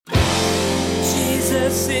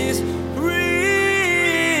Jesus is real.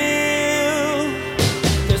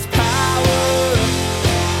 There's power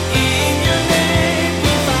in your name. We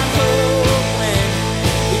find hope when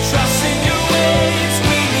we trust in your ways.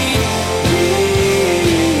 We need you.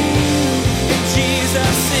 And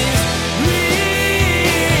Jesus is real.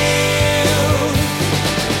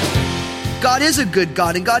 God is a good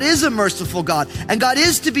God, and God is a merciful God, and God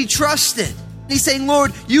is to be trusted. He's saying,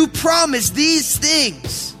 Lord, you promised these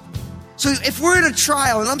things. So if we're in a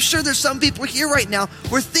trial, and I'm sure there's some people here right now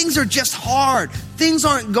where things are just hard, things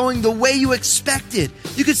aren't going the way you expected,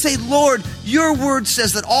 you could say, Lord, your word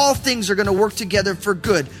says that all things are going to work together for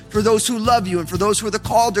good, for those who love you and for those who are the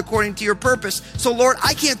called according to your purpose. So Lord,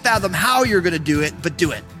 I can't fathom how you're going to do it, but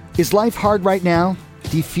do it. Is life hard right now?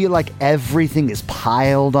 Do you feel like everything is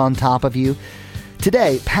piled on top of you?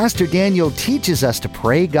 Today, Pastor Daniel teaches us to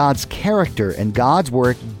pray God's character and God's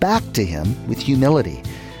work back to Him with humility.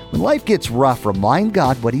 When life gets rough, remind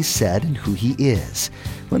God what He said and who He is.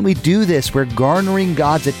 When we do this, we're garnering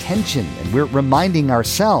God's attention and we're reminding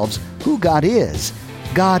ourselves who God is.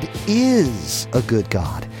 God is a good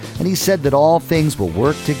God, and He said that all things will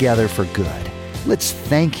work together for good. Let's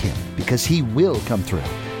thank Him because He will come through.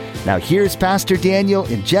 Now here's Pastor Daniel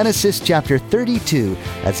in Genesis chapter 32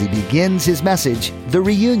 as he begins his message, The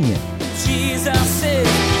Reunion. Jesus is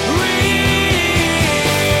real.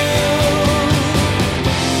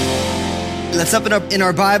 Let's open up in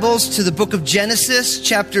our Bibles to the book of Genesis,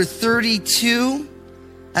 chapter 32.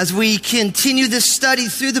 As we continue this study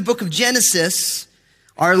through the book of Genesis,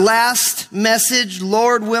 our last message,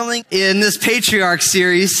 Lord willing, in this Patriarch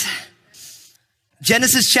series,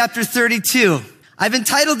 Genesis chapter 32. I've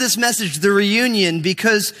entitled this message, The Reunion,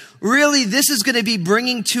 because really this is going to be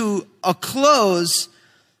bringing to a close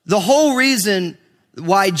the whole reason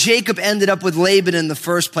why Jacob ended up with Laban in the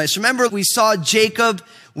first place. Remember, we saw Jacob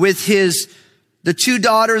with the two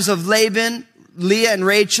daughters of Laban, Leah and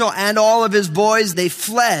Rachel, and all of his boys. They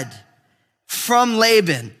fled from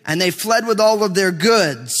Laban, and they fled with all of their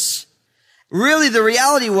goods. Really, the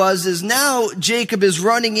reality is now Jacob is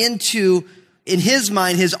running into, in his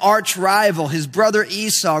mind, his arch rival, his brother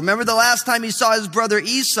Esau. Remember the last time he saw his brother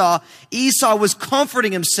Esau? Esau was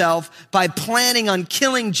comforting himself by planning on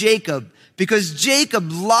killing Jacob because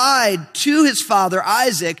Jacob lied to his father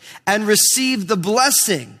Isaac and received the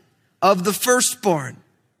blessing of the firstborn.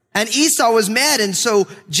 And Esau was mad, and so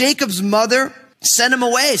Jacob's mother sent him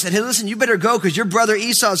away, said, hey, listen, you better go because your brother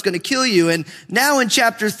Esau is going to kill you. And now in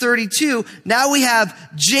chapter 32, now we have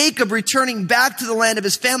Jacob returning back to the land of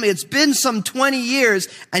his family. It's been some 20 years,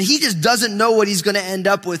 and he just doesn't know what he's going to end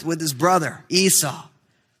up with his brother Esau.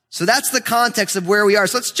 So that's the context of where we are.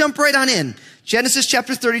 So let's jump right on in. Genesis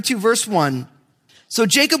chapter 32, verse 1. So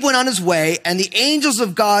Jacob went on his way, and the angels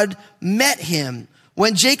of God met him.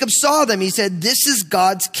 When Jacob saw them, he said, this is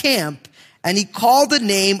God's camp. And he called the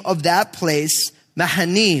name of that place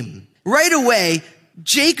Mahanaim. Right away,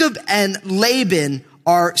 Jacob and Laban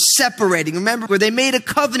are separating. Remember where they made a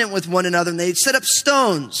covenant with one another and they set up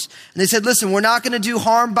stones. And they said, listen, we're not going to do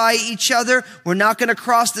harm by each other. We're not going to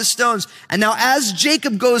cross the stones. And now as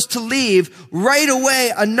Jacob goes to leave, right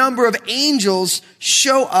away, a number of angels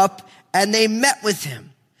show up and they met with him.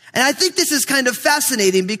 And I think this is kind of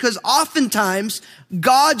fascinating because oftentimes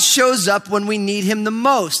God shows up when we need him the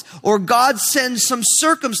most, or God sends some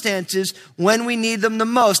circumstances when we need them the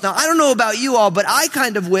most. Now, I don't know about you all, but I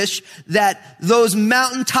kind of wish that those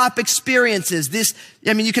mountaintop experiences,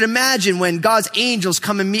 you can imagine when God's angels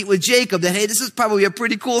come and meet with Jacob that, hey, this is probably a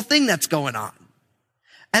pretty cool thing that's going on.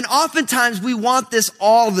 And oftentimes we want this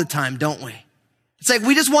all the time, don't we? It's like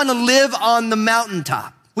we just want to live on the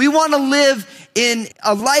mountaintop. We want to live in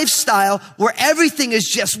a lifestyle where everything is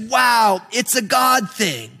just, wow, it's a God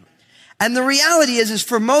thing. And the reality is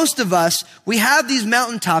for most of us, we have these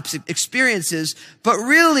mountaintop experiences, but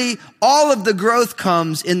really all of the growth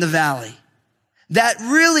comes in the valley. That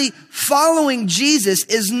really following Jesus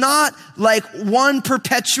is not like one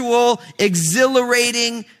perpetual,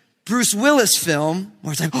 exhilarating Bruce Willis film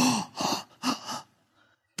where it's like,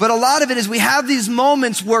 but a lot of it is we have these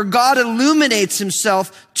moments where God illuminates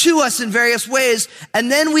himself to us in various ways,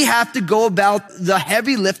 and then we have to go about the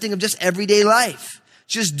heavy lifting of just everyday life,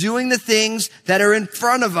 just doing the things that are in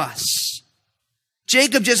front of us.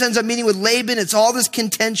 Jacob just ends up meeting with Laban. It's all this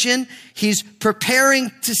contention. He's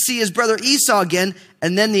preparing to see his brother Esau again,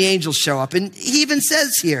 and then the angels show up. And he even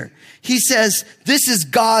says here, he says, this is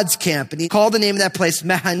God's camp. And he called the name of that place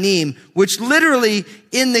Mahanaim, which literally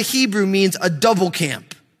in the Hebrew means a double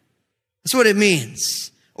camp. That's what it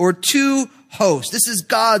means. Or two hosts. This is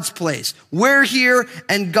God's place. We're here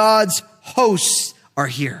and God's hosts are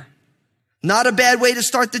here. Not a bad way to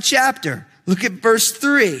start the chapter. Look at verse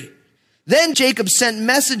 3. Then Jacob sent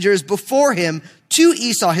messengers before him to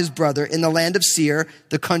Esau his brother in the land of Seir,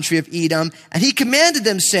 the country of Edom. And he commanded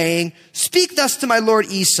them, saying, speak thus to my lord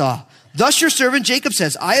Esau. Thus your servant Jacob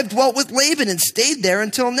says, I have dwelt with Laban and stayed there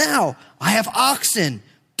until now. I have oxen,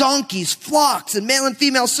 donkeys, flocks, and male and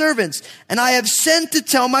female servants. And I have sent to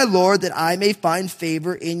tell my lord that I may find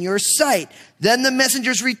favor in your sight. Then the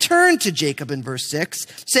messengers returned to Jacob in verse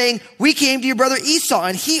 6, saying, we came to your brother Esau,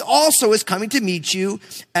 and he also is coming to meet you,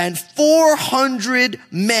 and 400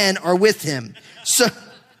 men are with him. So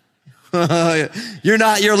you're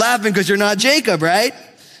laughing because you're not Jacob, right?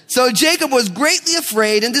 So Jacob was greatly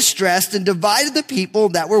afraid and distressed and divided the people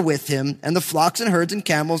that were with him and the flocks and herds and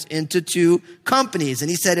camels into two companies. And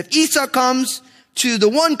he said, if Esau comes to the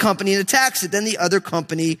one company and attacks it, then the other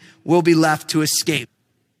company will be left to escape.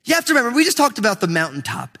 You have to remember, we just talked about the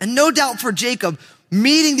mountaintop. And no doubt for Jacob,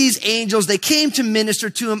 meeting these angels, they came to minister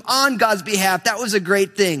to him on God's behalf. That was a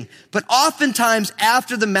great thing. But oftentimes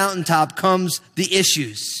after the mountaintop comes the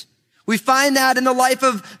issues. We find that in the life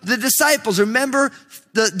of the disciples. Remember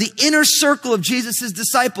the inner circle of Jesus'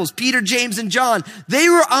 disciples, Peter, James, and John. They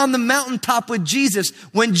were on the mountaintop with Jesus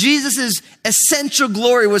when Jesus' essential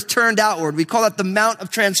glory was turned outward. We call that the Mount of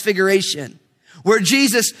Transfiguration, where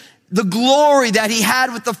Jesus, the glory that he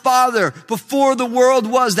had with the Father before the world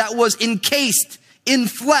was, that was encased in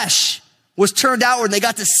flesh, was turned outward, and they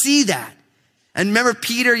got to see that. And remember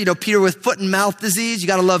Peter, Peter with foot and mouth disease. You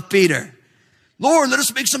got to love Peter. Lord, let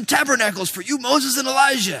us make some tabernacles for you, Moses and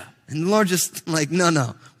Elijah. And the Lord just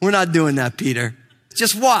no, we're not doing that, Peter.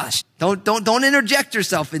 Just wash. Don't interject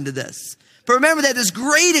yourself into this. But remember, they had this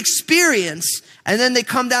great experience, and then they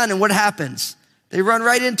come down, and what happens? They run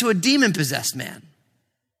right into a demon-possessed man.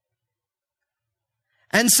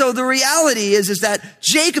 And so the reality is that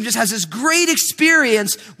Jacob just has this great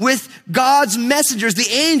experience with God's messengers, the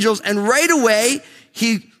angels, and right away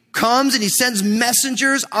he comes and he sends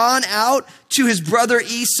messengers on out to his brother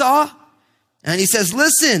Esau. And he says,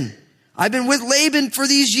 listen, I've been with Laban for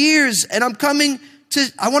these years, and I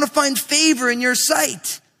want to find favor in your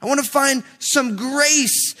sight. I want to find some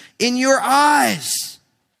grace in your eyes.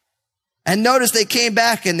 And notice they came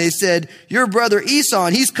back and they said, your brother Esau,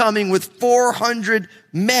 and he's coming with 400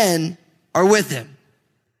 men are with him.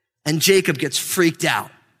 And Jacob gets freaked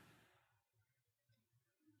out.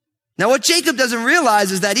 Now, what Jacob doesn't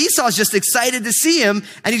realize is that Esau's just excited to see him,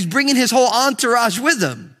 and he's bringing his whole entourage with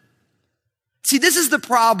him. See, this is the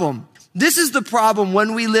problem. This is the problem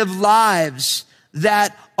when we live lives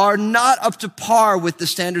that are not up to par with the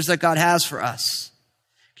standards that God has for us.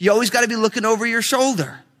 You always got to be looking over your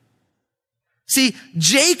shoulder. See,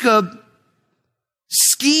 Jacob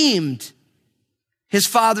schemed his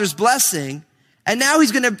father's blessing, and now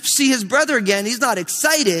he's going to see his brother again. He's not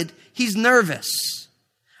excited. He's nervous.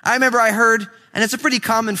 I remember I heard, and it's a pretty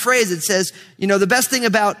common phrase. It says, the best thing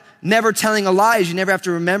about never telling a lie is you never have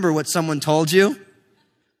to remember what someone told you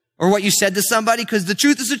or what you said to somebody, because the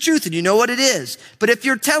truth is the truth and you know what it is. But if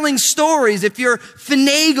you're telling stories, if you're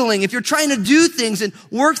finagling, if you're trying to do things and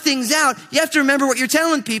work things out, you have to remember what you're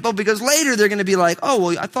telling people, because later they're going to be like, oh,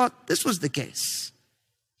 well, I thought this was the case.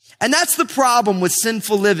 And that's the problem with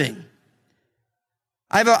sinful living.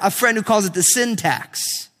 I have a friend who calls it the sin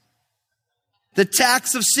tax. The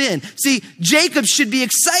tax of sin. See, Jacob should be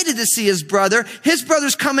excited to see his brother. His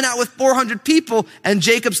brother's coming out with 400 people, and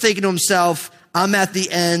Jacob's thinking to himself, I'm at the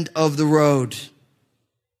end of the road.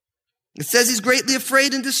 It says he's greatly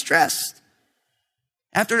afraid and distressed.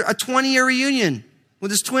 After a 20-year reunion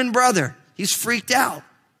with his twin brother, he's freaked out.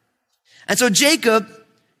 And so Jacob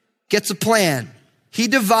gets a plan. He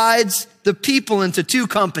divides the people into two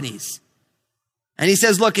companies. And he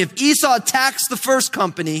says, look, if Esau attacks the first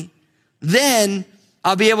company, then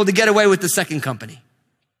I'll be able to get away with the second company.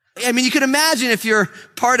 I mean, you can imagine if you're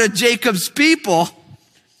part of Jacob's people,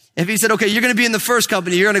 if he said, okay, you're going to be in the first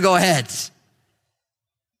company, you're going to go ahead. It's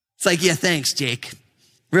like, yeah, thanks, Jake.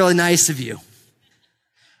 Really nice of you.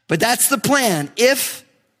 But that's the plan. If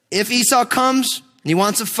Esau comes and he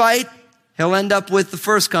wants a fight, he'll end up with the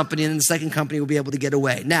first company, and then the second company will be able to get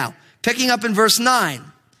away. Now, picking up in verse 9.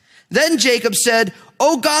 Then Jacob said,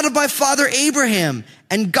 O God of my father Abraham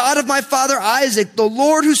and God of my father Isaac, the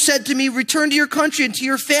Lord who said to me, return to your country and to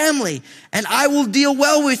your family, and I will deal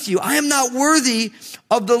well with you. I am not worthy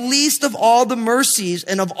of the least of all the mercies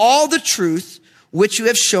and of all the truth which you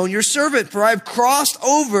have shown your servant. For I have crossed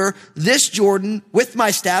over this Jordan with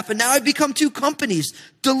my staff, and now I've become two companies.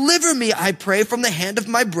 Deliver me, I pray, from the hand of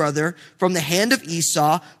my brother, from the hand of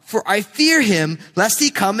Esau, for I fear him, lest he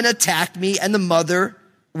come and attack me and the mother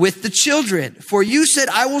with the children. For you said,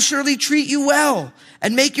 I will surely treat you well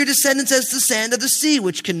and make your descendants as the sand of the sea,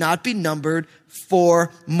 which cannot be numbered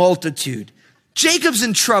for multitude. Jacob's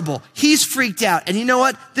in trouble. He's freaked out. And you know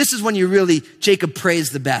what? This is when Jacob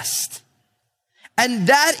prays the best. And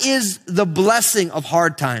that is the blessing of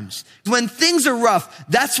hard times. When things are rough,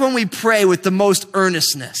 that's when we pray with the most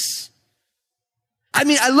earnestness. I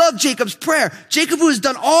mean, I love Jacob's prayer. Jacob, who has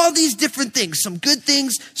done all these different things, some good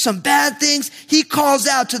things, some bad things, he calls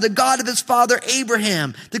out to the God of his father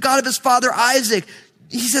Abraham, the God of his father Isaac.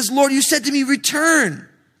 He says, Lord, you said to me, return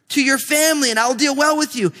to your family and I'll deal well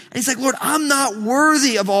with you. And he's like, Lord, I'm not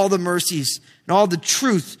worthy of all the mercies and all the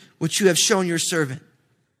truth which you have shown your servant.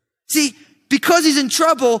 See, because he's in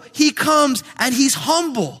trouble, he comes and he's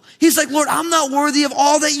humble. He's like, Lord, I'm not worthy of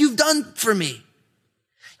all that you've done for me.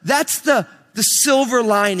 That's the silver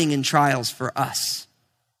lining in trials for us.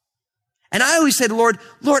 And I always say to Lord,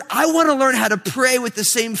 I want to learn how to pray with the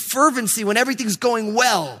same fervency when everything's going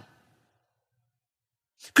well.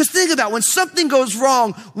 Because think about it, when something goes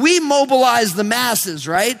wrong, we mobilize the masses,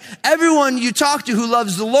 right? Everyone you talk to who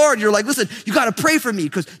loves the Lord, you're like, listen, you got to pray for me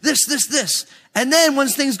because this. And then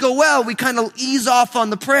once things go well, we kind of ease off on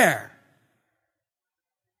the prayer.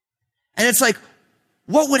 And it's like,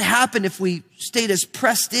 what would happen if we stayed as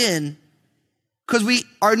pressed in? Because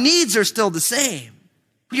our needs are still the same.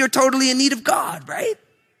 We are totally in need of God, right?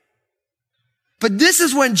 But this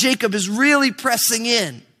is when Jacob is really pressing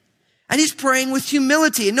in. And he's praying with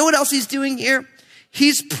humility. And know what else he's doing here?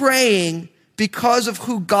 He's praying because of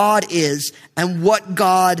who God is and what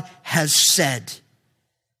God has said.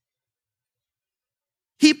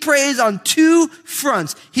 He prays on two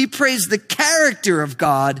fronts. He prays the character of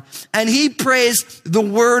God and he prays the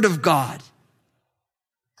word of God.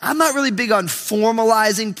 I'm not really big on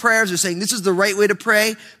formalizing prayers or saying this is the right way to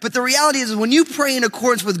pray. But the reality is when you pray in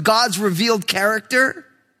accordance with God's revealed character,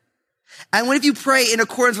 and if you pray in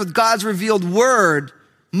accordance with God's revealed word,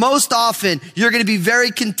 most often you're going to be very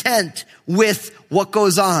content with what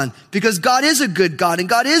goes on. Because God is a good God and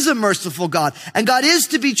God is a merciful God and God is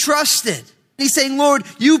to be trusted. He's saying, Lord,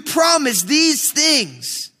 you promised these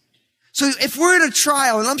things. So if we're in a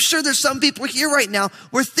trial, and I'm sure there's some people here right now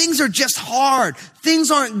where things are just hard,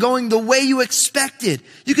 things aren't going the way you expected,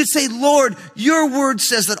 you could say, Lord, your word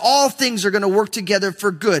says that all things are going to work together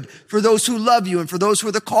for good, for those who love you and for those who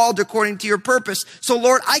are the called according to your purpose. So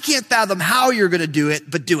Lord, I can't fathom how you're going to do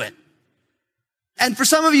it, but do it. And for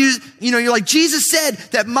some of you, you're like, Jesus said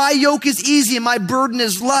that my yoke is easy and my burden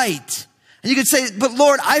is light. And you could say, but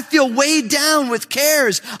Lord, I feel weighed down with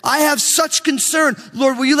cares. I have such concern.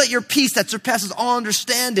 Lord, will you let your peace that surpasses all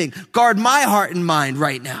understanding guard my heart and mind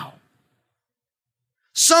right now?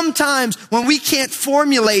 Sometimes when we can't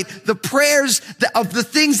formulate the prayers of the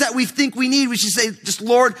things that we think we need, we should say, just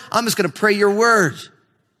Lord, I'm just going to pray your word.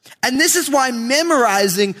 And this is why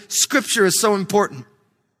memorizing scripture is so important.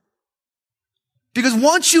 Because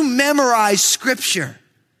once you memorize scripture,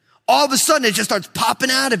 all of a sudden it just starts popping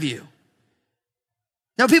out of you.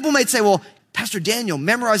 Now, people might say, well, Pastor Daniel,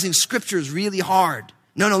 memorizing scripture is really hard.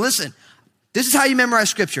 No, listen. This is how you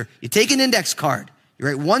memorize scripture. You take an index card. You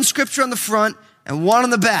write one scripture on the front and one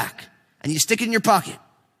on the back, and you stick it in your pocket.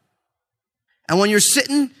 And when you're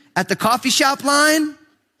sitting at the coffee shop line,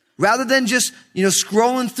 rather than just,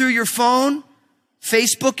 scrolling through your phone,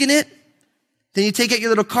 Facebooking it, then you take out your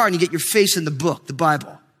little card and you get your face in the book, the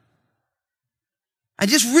Bible.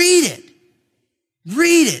 And just read it.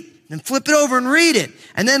 Read it. And flip it over and read it.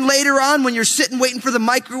 And then later on, when you're sitting waiting for the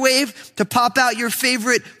microwave to pop out your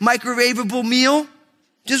favorite microwavable meal,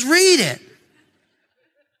 just read it.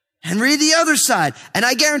 And read the other side. And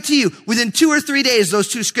I guarantee you, within 2 or 3 days, those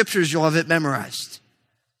two scriptures, you'll have it memorized.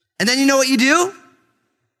 And then you know what you do?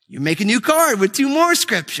 You make a new card with 2 more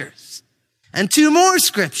scriptures. And 2 more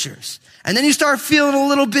scriptures. And then you start feeling a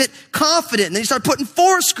little bit confident. And then you start putting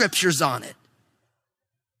 4 scriptures on it.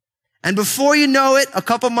 And before you know it, a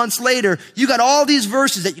couple months later, you got all these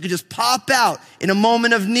verses that you could just pop out in a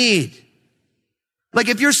moment of need. Like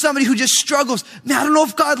if you're somebody who just struggles, man, I don't know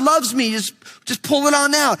if God loves me, just pull it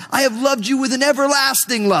on out. I have loved you with an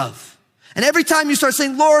everlasting love. And every time you start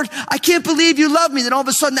saying, Lord, I can't believe you love me, then all of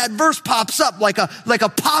a sudden that verse pops up like a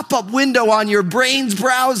pop-up window on your brain's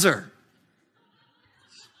browser.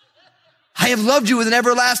 I have loved you with an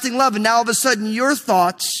everlasting love. And now all of a sudden your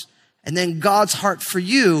thoughts and then God's heart for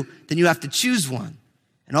you, then you have to choose one.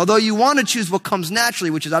 And although you want to choose what comes naturally,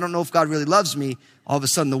 which is, I don't know if God really loves me, all of a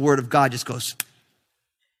sudden the word of God just goes.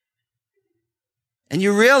 And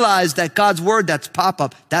you realize that God's word, that's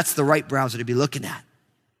pop-up, that's the right browser to be looking at.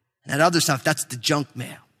 And that other stuff, that's the junk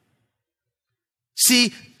mail.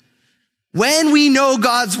 See, When we know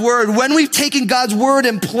God's word, when we've taken God's word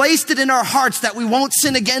and placed it in our hearts that we won't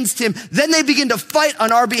sin against him, then they begin to fight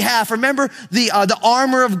on our behalf. Remember the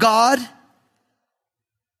armor of God?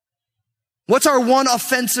 What's our one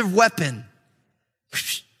offensive weapon?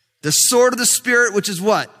 The sword of the Spirit, which is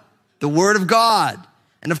what? The word of God.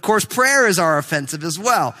 And of course, prayer is our offensive as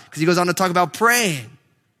well, because he goes on to talk about praying.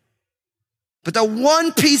 But the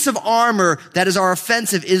one piece of armor that is our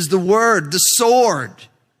offensive is the word, the sword.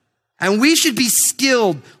 And we should be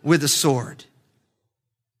skilled with a sword.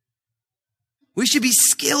 We should be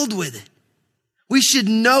skilled with it. We should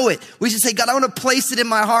know it. We should say, God, I want to place it in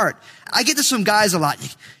my heart. I get this from guys a lot.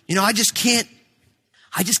 I just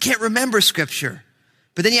can't remember scripture.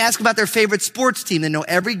 But then you ask about their favorite sports team. They know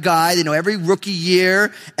every guy. They know every rookie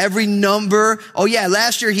year, every number. Oh yeah,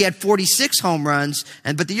 last year he had 46 home runs.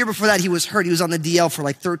 But the year before that he was hurt. He was on the DL for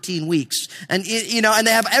like 13 weeks. And and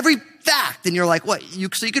they have every fact. And you're like, what?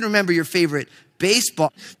 So you can remember your favorite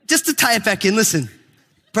baseball. Just to tie it back in, listen,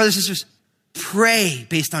 brothers and sisters, pray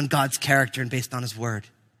based on God's character and based on his word.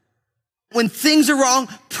 When things are wrong,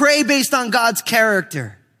 pray based on God's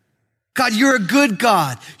character. God, you're a good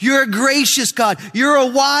God. You're a gracious God. You're a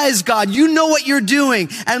wise God. You know what you're doing.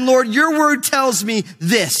 And Lord, your word tells me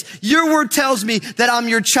this. Your word tells me that I'm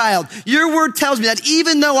your child. Your word tells me that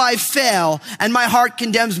even though I fail and my heart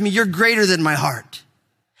condemns me, you're greater than my heart.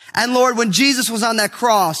 And Lord, when Jesus was on that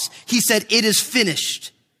cross, he said, it is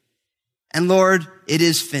finished. And Lord, it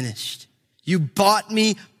is finished. You bought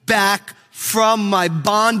me back from my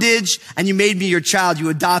bondage and you made me your child. You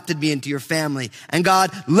adopted me into your family. And God,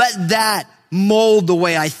 let that mold the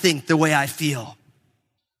way I think, the way I feel.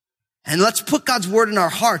 And let's put God's word in our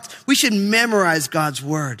hearts. We should memorize God's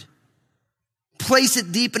word. Place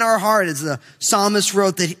it deep in our heart, as the psalmist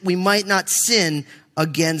wrote, that we might not sin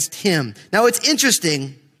against him. Now it's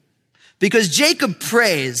interesting because Jacob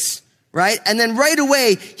prays, right? And then right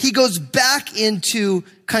away, he goes back into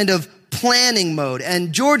kind of planning mode.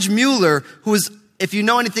 And George Mueller, who was, if you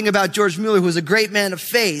know anything about George Mueller, who was a great man of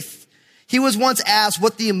faith, he was once asked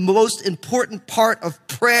what the most important part of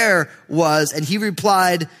prayer was. And he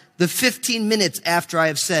replied, the 15 minutes after I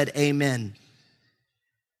have said amen.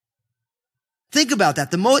 Think about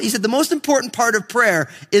that. He said the most important part of prayer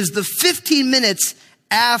is the 15 minutes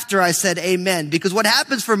after I said amen. Because what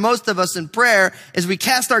happens for most of us in prayer is we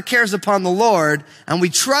cast our cares upon the Lord and we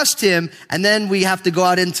trust him, and then we have to go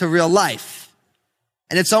out into real life.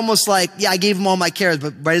 And it's almost like, yeah, I gave him all my cares,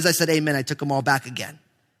 but right as I said amen, I took them all back again.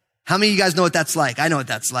 How many of you guys know what that's like? I know what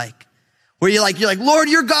that's like. Where you're like, Lord,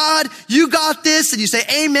 you're God, you got this, and you say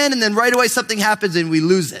amen, and then right away something happens and we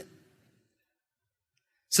lose it.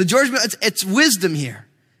 So it's wisdom here.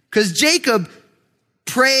 Because Jacob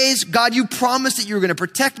prays, God, you promised that you were going to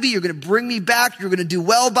protect me. You're going to bring me back. You're going to do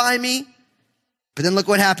well by me. But then look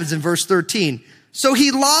what happens in verse 13. So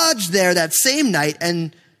he lodged there that same night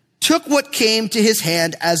and took what came to his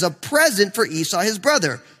hand as a present for Esau, his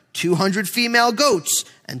brother, 200 female goats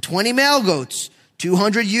and 20 male goats,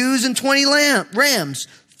 200 ewes and 20 rams,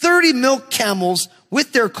 30 milk camels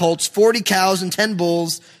with their colts, 40 cows and 10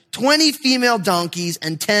 bulls, 20 female donkeys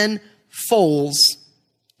and 10 foals.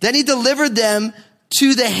 Then he delivered them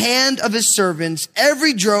to the hand of his servants,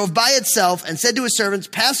 every drove by itself, and said to his servants,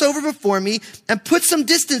 pass over before me and put some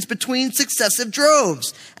distance between successive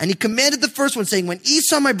droves. And he commanded the first one, saying, when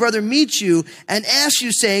Esau, my brother, meets you and asks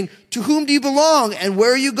you, saying, to whom do you belong and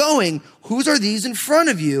where are you going? Whose are these in front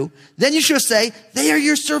of you? Then you shall say, they are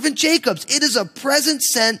your servant Jacob's. It is a present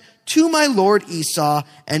sent to my lord Esau,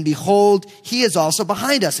 and behold, he is also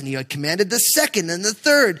behind us. And he had commanded the second and the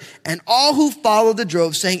third, and all who followed the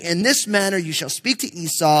drove, saying, in this manner you shall speak to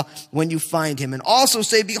Esau when you find him. And also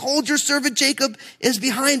say, behold, your servant Jacob is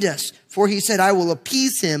behind us. For he said, I will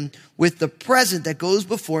appease him with the present that goes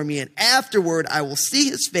before me, and afterward I will see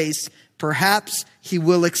his face. Perhaps he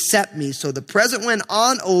will accept me. So the present went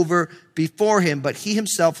on over before him, but he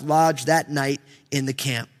himself lodged that night in the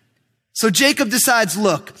camp. So Jacob decides,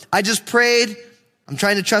 look, I just prayed. I'm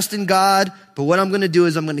trying to trust in God. But what I'm going to do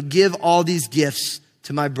is I'm going to give all these gifts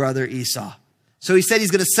to my brother Esau. So he said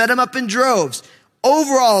he's going to set them up in droves.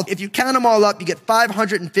 Overall, if you count them all up, you get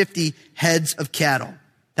 550 heads of cattle.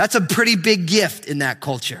 That's a pretty big gift in that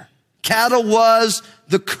culture. Cattle was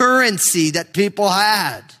the currency that people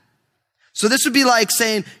had. So this would be like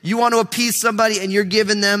saying you want to appease somebody and you're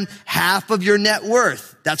giving them half of your net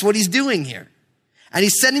worth. That's what he's doing here. And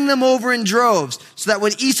he's sending them over in droves so that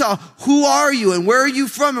when Esau, who are you and where are you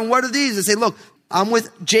from and what are these? They say, look, I'm with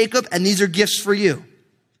Jacob and these are gifts for you.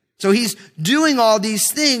 So he's doing all these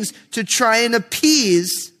things to try and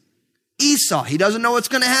appease Esau. He doesn't know what's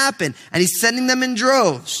going to happen. And he's sending them in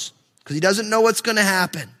droves because he doesn't know what's going to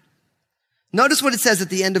happen. Notice what it says at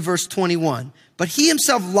the end of verse 21. But he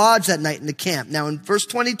himself lodged that night in the camp. Now in verse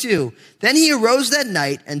 22, then he arose that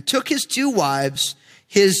night and took his 2 wives,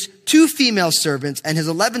 his 2 female servants, and his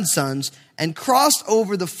 11 sons, and crossed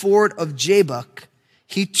over the ford of Jabbok.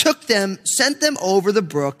 He took them, sent them over the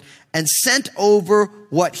brook, and sent over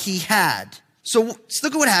what he had. So let's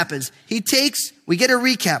look at what happens. We get a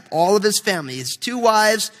recap, all of his family, his 2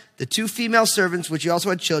 wives, the 2 female servants, which he also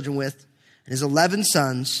had children with, and his 11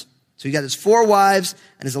 sons. So he got his 4 wives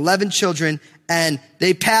and his 11 children, and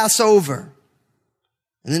they pass over.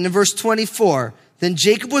 And then in verse 24, then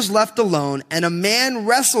Jacob was left alone, and a man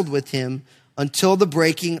wrestled with him until the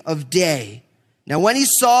breaking of day. Now when he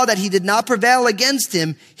saw that he did not prevail against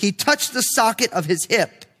him, he touched the socket of his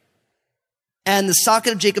hip. And the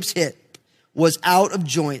socket of Jacob's hip was out of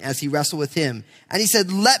joint as he wrestled with him. And he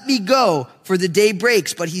said, let me go, for the day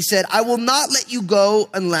breaks. But he said, I will not let you go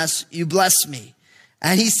unless you bless me.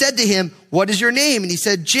 And he said to him, what is your name? And he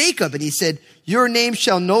said, Jacob. And he said, your name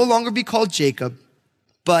shall no longer be called Jacob,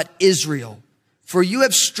 but Israel. For you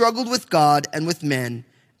have struggled with God and with men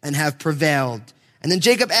and have prevailed. And then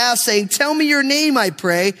Jacob asked, saying, tell me your name, I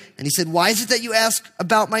pray. And he said, why is it that you ask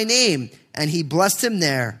about my name? And he blessed him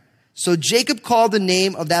there. So Jacob called the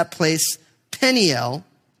name of that place Peniel,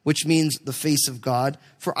 which means the face of God.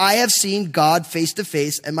 For I have seen God face to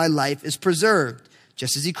face, and my life is preserved.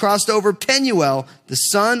 Just as he crossed over Penuel, the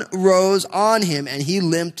sun rose on him, and he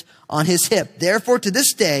limped on his hip. Therefore, to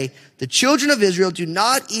this day, the children of Israel do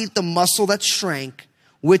not eat the muscle that shrank,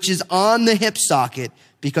 which is on the hip socket,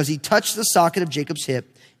 because he touched the socket of Jacob's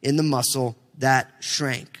hip in the muscle that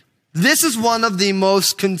shrank. This is one of the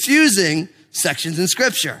most confusing sections in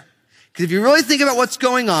Scripture. Because if you really think about what's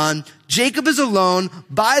going on, Jacob is alone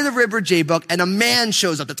by the river Jabbok, and a man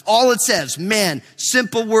shows up. That's all it says. Man,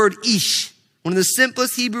 simple word, ish. One of the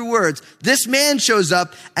simplest Hebrew words. This man shows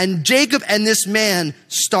up, and Jacob and this man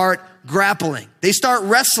start grappling. They start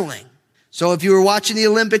wrestling. So if you were watching the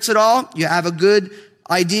Olympics at all, you have a good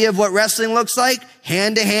idea of what wrestling looks like.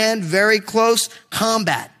 Hand-to-hand, very close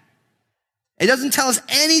combat. It doesn't tell us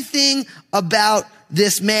anything about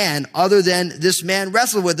this man other than this man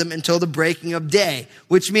wrestled with him until the breaking of day,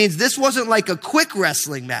 which means this wasn't like a quick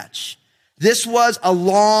wrestling match. This was a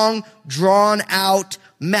long, drawn-out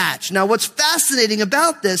match. Now, what's fascinating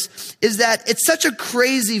about this is that it's such a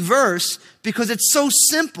crazy verse because it's so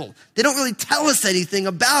simple. They don't really tell us anything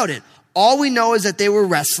about it. All we know is that they were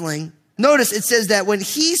wrestling. Notice it says that when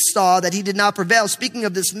he saw that he did not prevail, speaking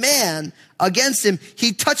of this man against him,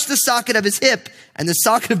 he touched the socket of his hip, and the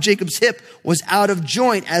socket of Jacob's hip was out of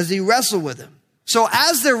joint as he wrestled with him. So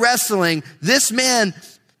as they're wrestling, this man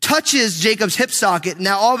touches Jacob's hip socket.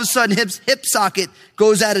 Now all of a sudden his hip socket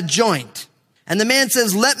goes out of joint. And the man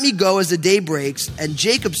says, let me go as the day breaks. And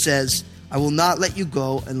Jacob says, I will not let you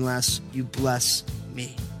go unless you bless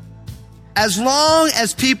me. As long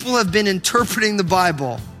as people have been interpreting the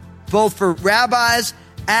Bible, both for rabbis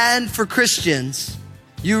and for Christians,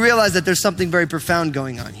 you realize that there's something very profound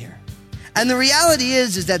going on here. And the reality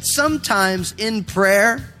is that sometimes in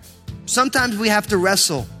prayer, sometimes we have to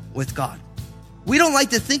wrestle with God. We don't like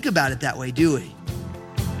to think about it that way, do we?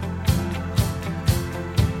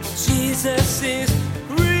 Jesus is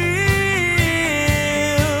real.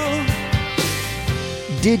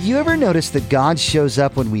 Did you ever notice that God shows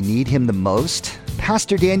up when we need him the most?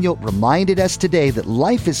 Pastor Daniel reminded us today that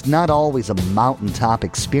life is not always a mountaintop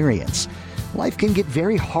experience. Life can get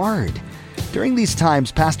very hard. During these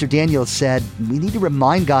times, Pastor Daniel said, we need to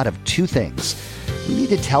remind God of 2 things. We need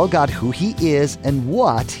to tell God who he is and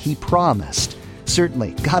what he promised.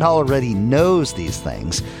 Certainly, God already knows these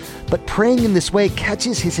things, but praying in this way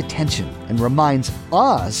catches his attention and reminds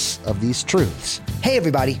us of these truths. Hey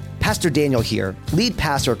everybody, Pastor Daniel here, lead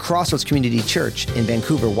pastor at Crossroads Community Church in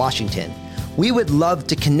Vancouver, Washington. We would love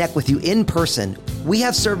to connect with you in person. We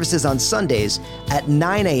have services on Sundays at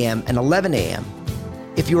 9 a.m. and 11 a.m.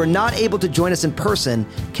 If you are not able to join us in person,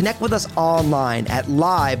 connect with us online at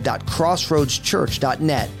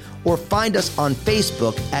live.crossroadschurch.net or find us on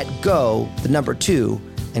Facebook at Go2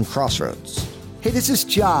 and Crossroads. Hey, this is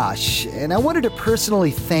Josh, and I wanted to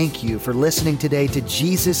personally thank you for listening today to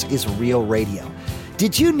Jesus is Real Radio.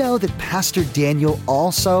 Did you know that Pastor Daniel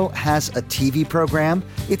also has a TV program?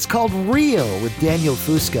 It's called Real with Daniel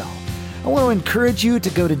Fusco. I want to encourage you to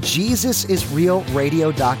go to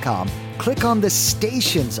JesusIsRealRadio.com, click on the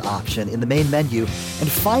Stations option in the main menu, and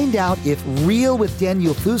find out if Real with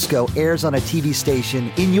Daniel Fusco airs on a TV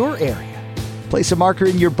station in your area. Place a marker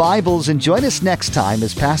in your Bibles and join us next time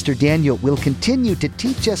as Pastor Daniel will continue to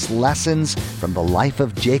teach us lessons from the life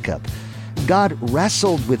of Jacob. God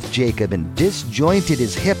wrestled with Jacob and disjointed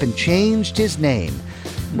his hip and changed his name.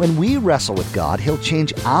 When we wrestle with God, He'll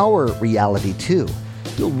change our reality too.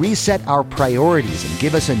 He'll reset our priorities and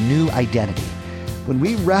give us a new identity. When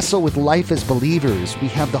we wrestle with life as believers, we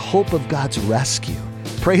have the hope of God's rescue.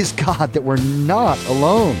 Praise God that we're not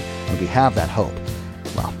alone and we have that hope.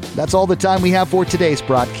 Well, that's all the time we have for today's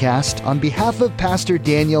broadcast. On behalf of Pastor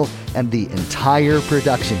Daniel and the entire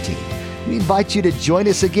production team, we invite you to join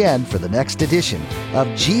us again for the next edition of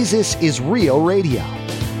Jesus is Real Radio.